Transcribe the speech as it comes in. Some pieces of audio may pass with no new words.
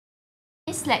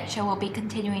This lecture will be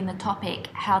continuing the topic,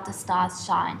 How do stars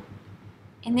shine?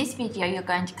 In this video, you're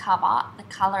going to cover the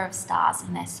colour of stars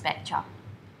and their spectra.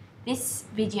 This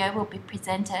video will be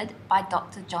presented by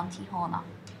Dr Jonti Horner.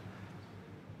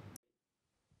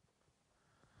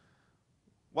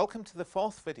 Welcome to the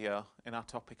fourth video in our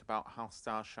topic about how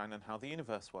stars shine and how the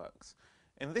universe works.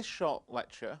 In this short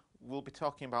lecture, we'll be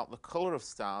talking about the colour of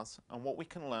stars and what we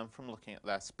can learn from looking at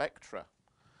their spectra,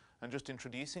 and just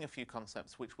introducing a few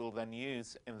concepts which we'll then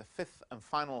use in the fifth and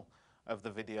final of the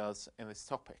videos in this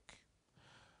topic.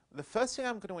 The first thing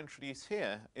I'm going to introduce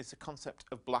here is the concept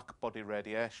of black body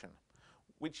radiation,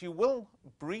 which you will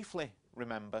briefly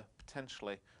remember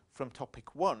potentially from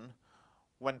topic 1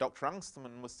 when Dr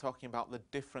Angstman was talking about the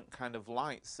different kind of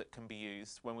lights that can be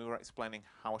used when we were explaining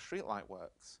how a streetlight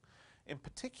works. In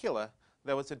particular,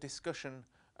 there was a discussion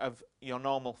of your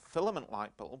normal filament light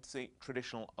bulbs, the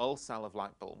traditional old style of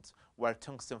light bulbs, where a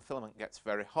tungsten filament gets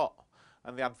very hot.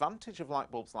 And the advantage of light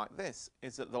bulbs like this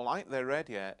is that the light they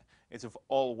radiate is of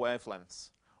all wavelengths,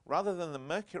 rather than the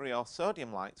mercury or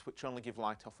sodium lights, which only give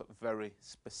light off at very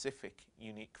specific,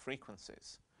 unique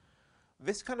frequencies.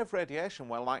 This kind of radiation,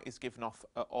 where light is given off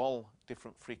at all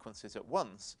different frequencies at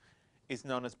once, is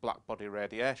known as black body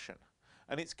radiation.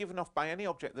 And it's given off by any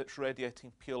object that's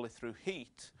radiating purely through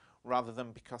heat, rather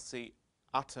than because the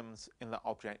atoms in that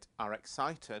object are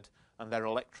excited and their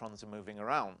electrons are moving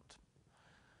around.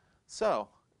 So,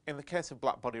 in the case of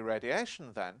black body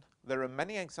radiation then, there are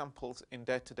many examples in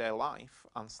day-to-day life,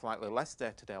 and slightly less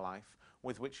day-to-day life,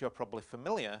 with which you're probably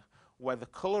familiar, where the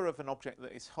colour of an object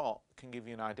that is hot can give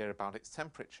you an idea about its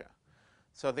temperature.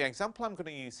 So the example I'm going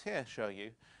to use here, show you,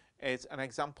 is an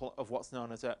example of what's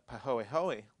known as a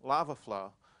pahoehoe lava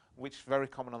flow, which is very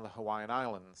common on the Hawaiian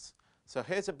Islands. So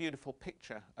here's a beautiful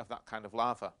picture of that kind of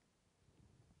lava.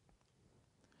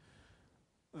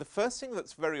 The first thing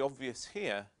that's very obvious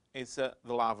here is that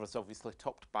the lava is obviously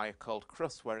topped by a cold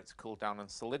crust where it's cooled down and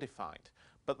solidified.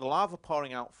 But the lava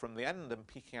pouring out from the end and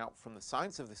peeking out from the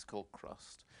sides of this cold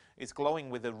crust is glowing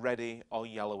with a reddy or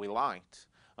yellowy light.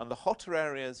 And the hotter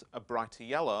areas are brighter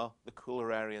yellow, the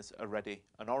cooler areas are reddy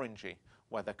and orangey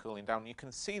where they're cooling down. You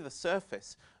can see the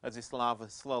surface as this lava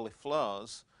slowly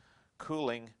flows,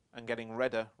 cooling and getting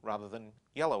redder rather than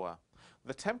yellower.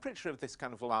 The temperature of this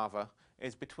kind of lava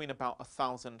is between about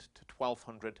 1000 to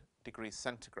 1200 degrees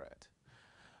centigrade.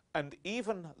 And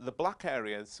even the black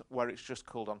areas where it's just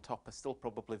cooled on top are still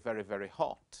probably very, very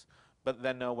hot, but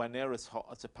they're nowhere near as hot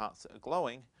as the parts that are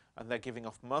glowing, and they're giving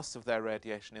off most of their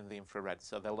radiation in the infrared,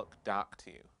 so they'll look dark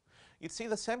to you. You'd see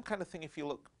the same kind of thing if you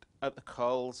looked at the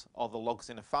coals or the logs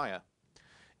in a fire.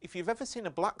 If you've ever seen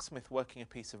a blacksmith working a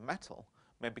piece of metal,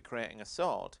 maybe creating a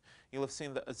sword, you'll have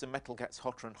seen that as the metal gets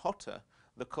hotter and hotter,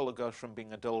 the colour goes from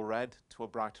being a dull red to a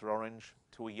brighter orange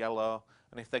to a yellow,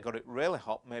 and if they got it really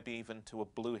hot, maybe even to a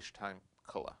bluish type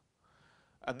colour.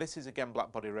 And this is again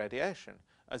black body radiation.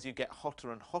 As you get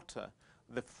hotter and hotter,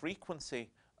 the frequency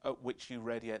at which you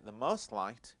radiate the most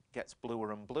light gets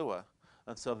bluer and bluer,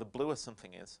 and so the bluer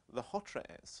something is, the hotter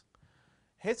it is.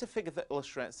 Here's a figure that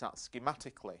illustrates that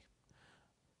schematically.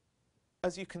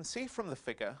 As you can see from the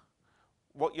figure,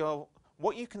 what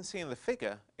you can see in the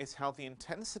figure is how the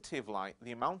intensity of light,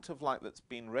 the amount of light that's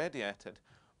been radiated,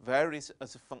 varies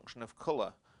as a function of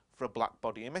colour for a black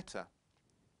body emitter.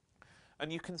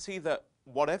 And you can see that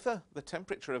whatever the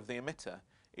temperature of the emitter,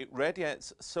 it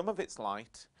radiates some of its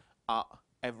light at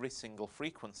every single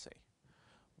frequency.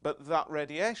 But that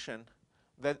radiation,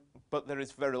 but there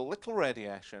is very little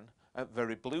radiation at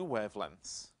very blue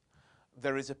wavelengths.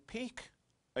 There is a peak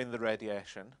in the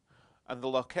radiation, and the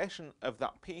location of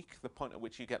that peak, the point at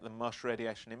which you get the most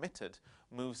radiation emitted,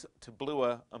 moves to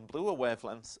bluer and bluer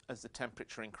wavelengths as the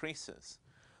temperature increases.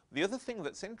 The other thing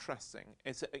that's interesting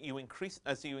is that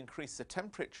as you increase the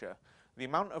temperature, the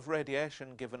amount of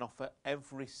radiation given off at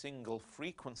every single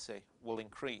frequency will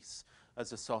increase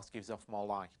as the source gives off more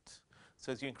light.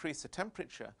 So as you increase the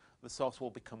temperature, the source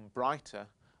will become brighter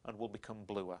and will become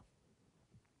bluer.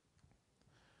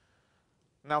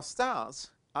 Now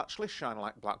stars actually shine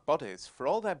like black bodies. For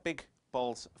all their big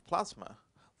balls of plasma,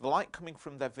 the light coming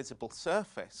from their visible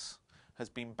surface has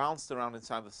been bounced around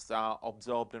inside the star,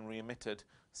 absorbed and re-emitted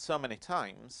so many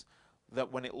times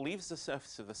that when it leaves the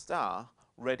surface of the star,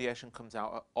 radiation comes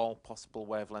out at all possible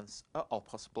wavelengths, at all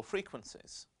possible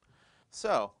frequencies.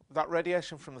 So that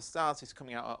radiation from the stars is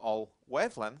coming out at all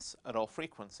wavelengths, at all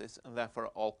frequencies, and therefore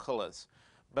at all colours.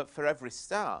 But for every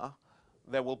star,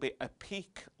 there will be a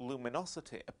peak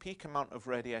luminosity, a peak amount of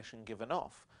radiation given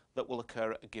off that will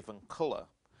occur at a given colour.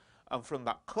 And from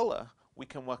that colour, we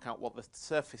can work out what the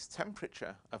surface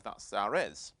temperature of that star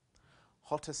is.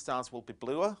 Hotter stars will be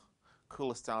bluer,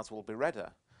 cooler stars will be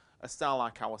redder. A star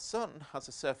like our Sun has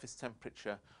a surface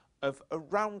temperature of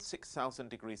around 6,000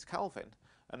 degrees Kelvin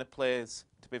and appears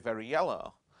to be very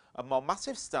yellow. A more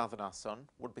massive star than our Sun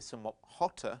would be somewhat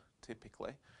hotter,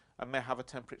 typically, and may have a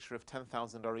temperature of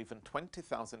 10,000 or even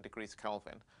 20,000 degrees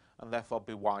Kelvin and therefore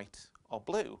be white or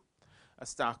blue. A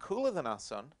star cooler than our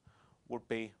Sun would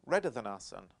be redder than our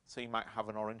Sun, so you might have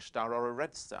an orange star or a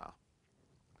red star.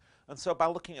 And so by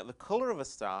looking at the colour of a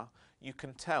star, you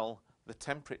can tell the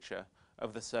temperature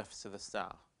of the surface of the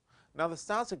star. Now the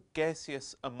star's a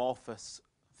gaseous, amorphous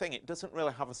thing. It doesn't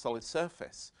really have a solid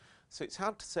surface, so it's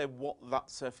hard to say what that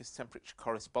surface temperature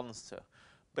corresponds to.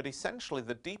 But essentially,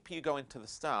 the deeper you go into the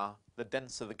star, the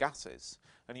denser the gas is,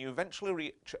 and you eventually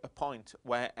reach a point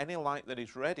where any light that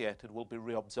is radiated will be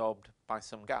reabsorbed by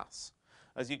some gas.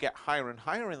 As you get higher and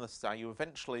higher in the star, you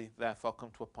eventually therefore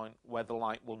come to a point where the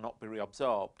light will not be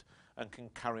reabsorbed and can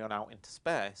carry on out into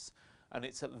space, and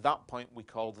it's at that point we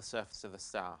call the surface of the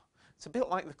star. It's a bit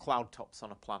like the cloud tops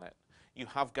on a planet. You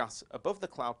have gas above the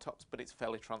cloud tops, but it's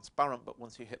fairly transparent, but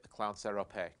once you hit the clouds, they're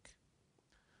opaque.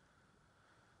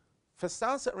 For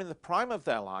stars that are in the prime of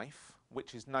their life,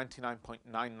 which is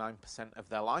 99.99% of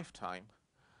their lifetime,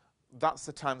 that's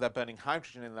the time they're burning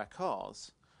hydrogen in their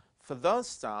cores. For those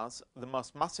stars, the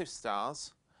most massive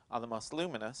stars are the most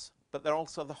luminous, but they're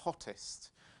also the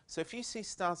hottest. So if you see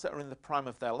stars that are in the prime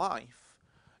of their life,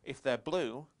 if they're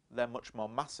blue, they're much more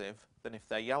massive than if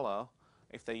they're yellow.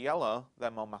 If they're yellow,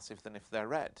 they're more massive than if they're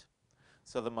red.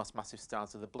 So the most massive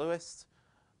stars are the bluest,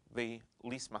 the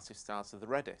least massive stars are the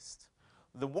reddest.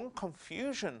 The one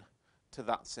confusion to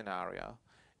that scenario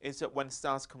is that when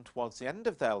stars come towards the end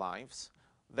of their lives,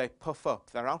 they puff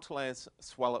up. Their outer layers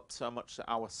swell up so much that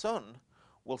our Sun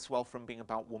will swell from being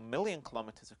about 1 million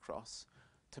kilometres across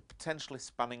to potentially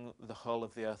spanning the whole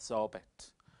of the Earth's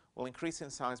orbit. Will increase in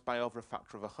size by over a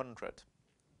factor of 100.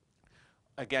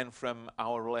 Again, from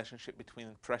our relationship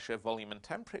between pressure, volume and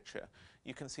temperature,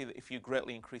 you can see that if you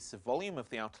greatly increase the volume of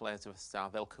the outer layers of a star,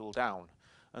 they'll cool down.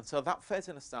 And so that phase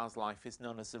in a star's life is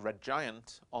known as the red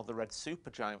giant or the red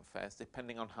supergiant phase,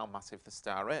 depending on how massive the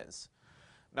star is.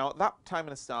 Now, at that time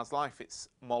in a star's life, it's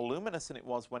more luminous than it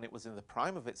was when it was in the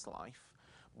prime of its life,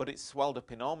 but it's swelled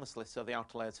up enormously, so the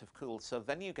outer layers have cooled. So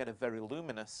then you get a very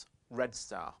luminous red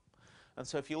star. And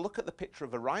so if you look at the picture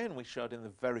of Orion we showed in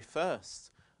the very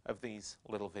first of these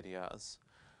little videos,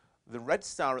 the red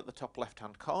star at the top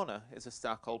left-hand corner is a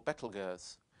star called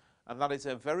Betelgeuse, and that is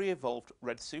a very evolved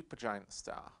red supergiant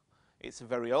star. It's a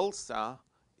very old star.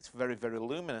 It's very, very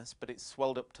luminous, but it's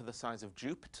swelled up to the size of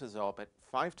Jupiter's orbit,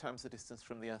 5 times the distance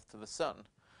from the Earth to the Sun,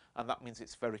 and that means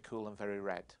it's very cool and very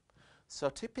red. So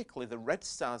typically the red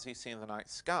stars you see in the night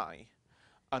sky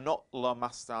are not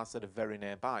low-mass stars that are very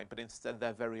nearby, but instead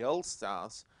they're very old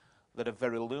stars that are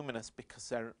very luminous because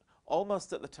they're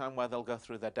almost at the time where they'll go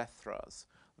through their death throes.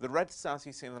 The red stars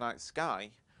you see in the night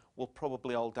sky will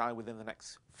probably all die within the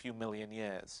next few million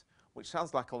years, which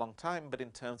sounds like a long time, but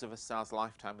in terms of a star's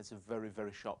lifetime, it's a very,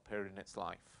 very short period in its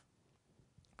life.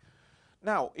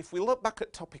 Now, if we look back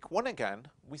at topic 1 again,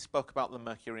 we spoke about the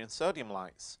mercury and sodium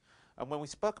lights. And when we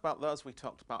spoke about those, we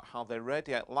talked about how they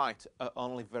radiate light at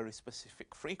only very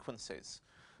specific frequencies.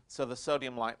 So the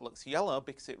sodium light looks yellow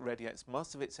because it radiates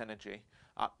most of its energy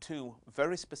at 2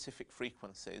 very specific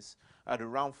frequencies at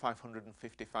around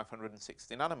 550,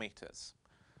 560 nanometers.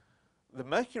 The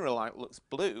mercury light looks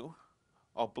blue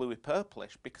or bluey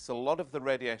purplish because a lot of the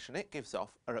radiation it gives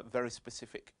off are at very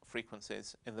specific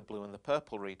frequencies in the blue and the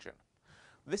purple region.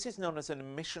 This is known as an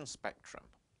emission spectrum.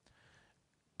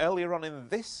 Earlier on in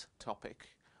this topic,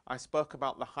 I spoke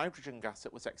about the hydrogen gas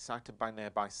that was excited by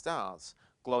nearby stars,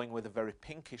 glowing with a very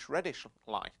pinkish reddish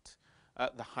light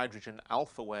at the hydrogen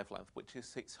alpha wavelength, which is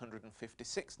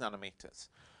 656 nanometers.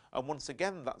 And once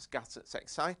again, that's gas that's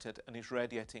excited and is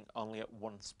radiating only at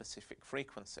one specific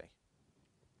frequency.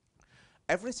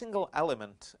 Every single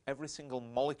element, every single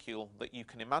molecule that you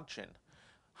can imagine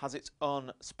has its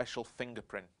own special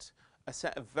fingerprint, a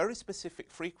set of very specific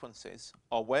frequencies,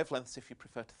 or wavelengths if you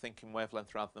prefer to think in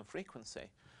wavelength rather than frequency,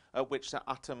 at which the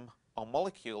atom or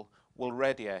molecule will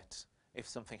radiate if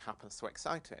something happens to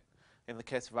excite it. In the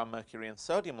case of our mercury and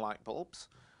sodium light bulbs,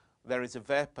 there is a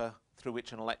vapour through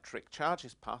which an electric charge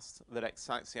is passed that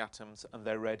excites the atoms and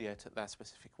they radiate at their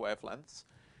specific wavelengths.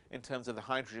 In terms of the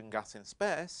hydrogen gas in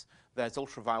space, there's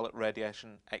ultraviolet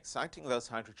radiation exciting those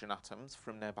hydrogen atoms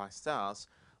from nearby stars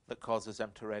that causes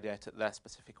them to radiate at their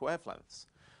specific wavelengths.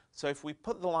 So if we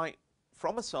put the light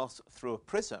from a source through a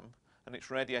prism and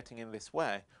it's radiating in this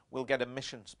way, we'll get a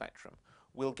emission spectrum.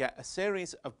 We'll get a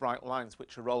series of bright lines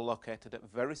which are all located at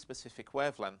very specific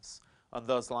wavelengths, and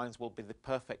those lines will be the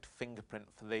perfect fingerprint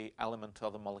for the element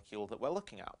or the molecule that we're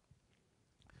looking at.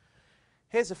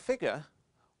 Here's a figure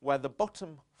where the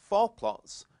bottom 4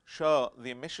 plots show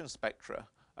the emission spectra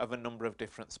of a number of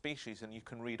different species, and you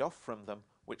can read off from them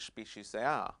which species they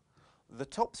are. The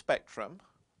top spectrum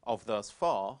of those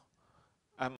four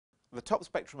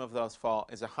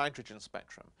is a hydrogen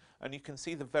spectrum, and you can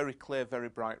see the very clear, very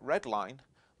bright red line.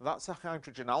 That's a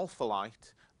hydrogen alpha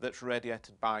light that's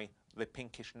radiated by the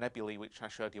pinkish nebulae which I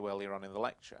showed you earlier on in the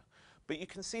lecture. But you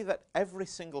can see that every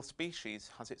single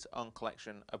species has its own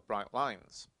collection of bright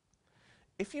lines.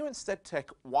 If you instead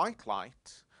take white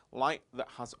light, light that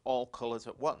has all colours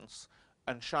at once,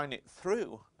 and shine it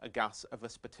through a gas of a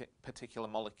particular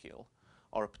molecule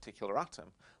or a particular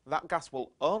atom, that gas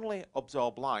will only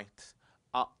absorb light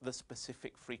at the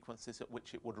specific frequencies at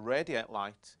which it would radiate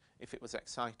light if it was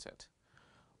excited.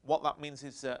 What that means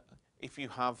is that if you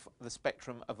have the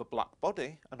spectrum of a black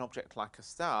body, an object like a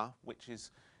star, which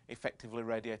is effectively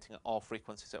radiating at all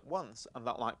frequencies at once, and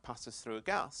that light passes through a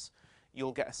gas,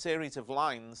 you'll get a series of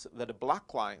lines that are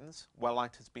black lines where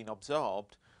light has been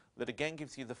absorbed, that again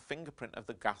gives you the fingerprint of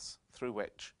the gas through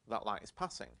which that light is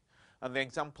passing. And the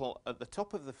example at the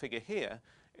top of the figure here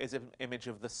is an image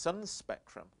of the sun's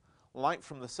spectrum. Light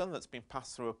from the sun that's been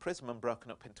passed through a prism and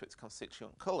broken up into its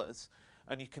constituent colours,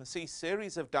 and you can see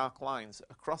series of dark lines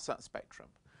across that spectrum.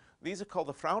 These are called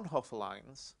the Fraunhofer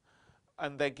lines,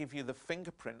 and they give you the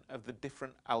fingerprint of the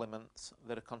different elements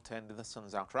that are contained in the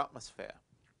sun's outer atmosphere.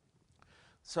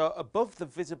 So above the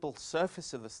visible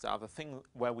surface of the star, the thing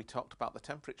where we talked about the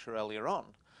temperature earlier on,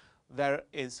 there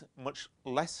is much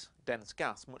less dense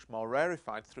gas, much more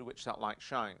rarefied, through which that light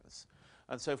shines.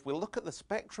 And so if we look at the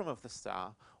spectrum of the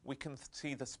star, we can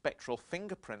see the spectral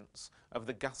fingerprints of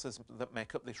the gases that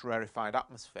make up this rarefied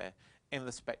atmosphere in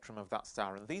the spectrum of that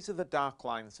star. And these are the dark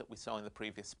lines that we saw in the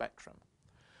previous spectrum.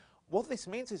 What this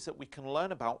means is that we can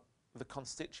learn about the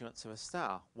constituents of a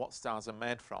star, what stars are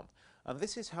made from. And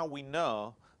this is how we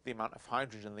know the amount of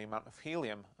hydrogen, the amount of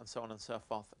helium, and so on and so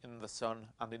forth in the sun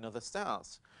and in other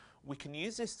stars. We can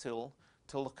use this tool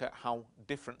to look at how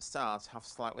different stars have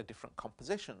slightly different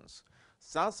compositions.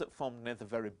 Stars that formed near the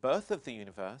very birth of the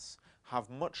universe have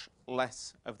much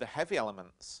less of the heavy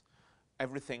elements,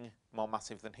 everything more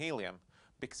massive than helium,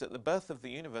 because at the birth of the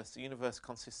universe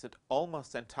consisted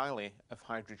almost entirely of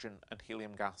hydrogen and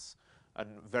helium gas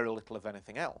and very little of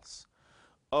anything else.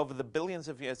 Over the billions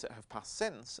of years that have passed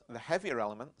since, the heavier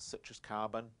elements such as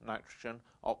carbon, nitrogen,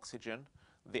 oxygen,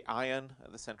 the iron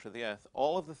at the centre of the Earth,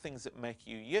 all of the things that make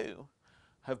you,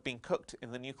 have been cooked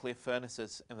in the nuclear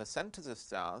furnaces in the centres of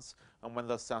stars, and when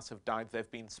those stars have died, they've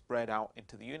been spread out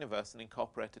into the universe and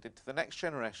incorporated into the next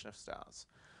generation of stars.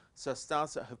 So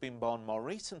stars that have been born more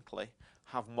recently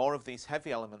have more of these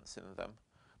heavy elements in them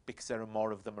because there are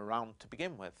more of them around to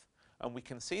begin with. And we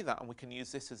can see that, and we can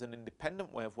use this as an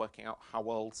independent way of working out how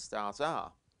old stars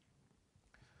are.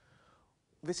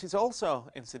 This is also,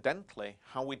 incidentally,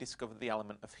 how we discovered the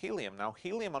element of helium. Now,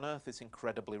 helium on Earth is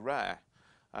incredibly rare.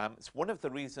 It's one of the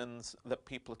reasons that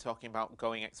people are talking about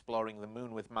going exploring the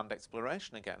moon with manned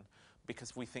exploration again,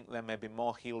 because we think there may be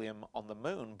more helium on the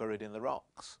moon buried in the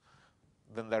rocks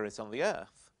than there is on the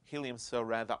Earth. Helium's so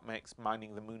rare that makes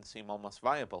mining the moon seem almost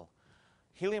viable.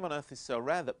 Helium on Earth is so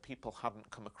rare that people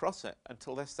hadn't come across it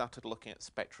until they started looking at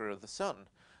spectra of the sun,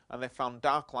 and they found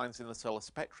dark lines in the solar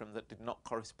spectrum that did not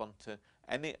correspond to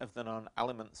any of the known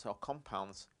elements or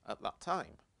compounds at that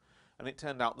time. And it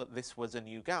turned out that this was a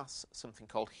new gas, something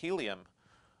called helium,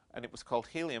 and it was called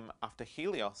helium after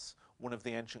Helios, one of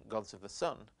the ancient gods of the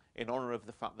sun, in honour of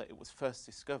the fact that it was first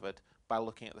discovered by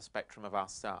looking at the spectrum of our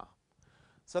star.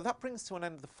 So that brings to an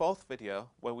end the fourth video,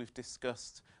 where we've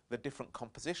discussed the different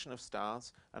composition of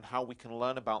stars and how we can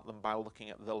learn about them by looking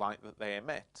at the light that they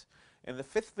emit. In the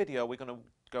fifth video, we're going to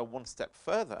go one step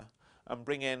further and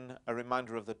bring in a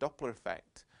reminder of the Doppler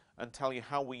effect and tell you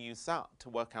how we use that to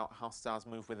work out how stars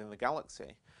move within the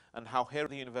galaxy, and how here at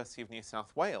the University of New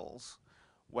South Wales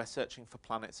we're searching for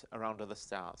planets around other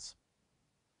stars.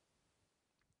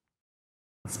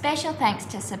 Special thanks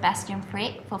to Sebastian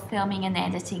Frick for filming and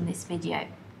editing this video.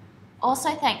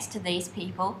 Also thanks to these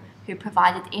people who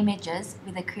provided images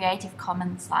with a Creative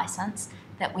Commons license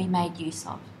that we made use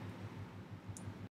of.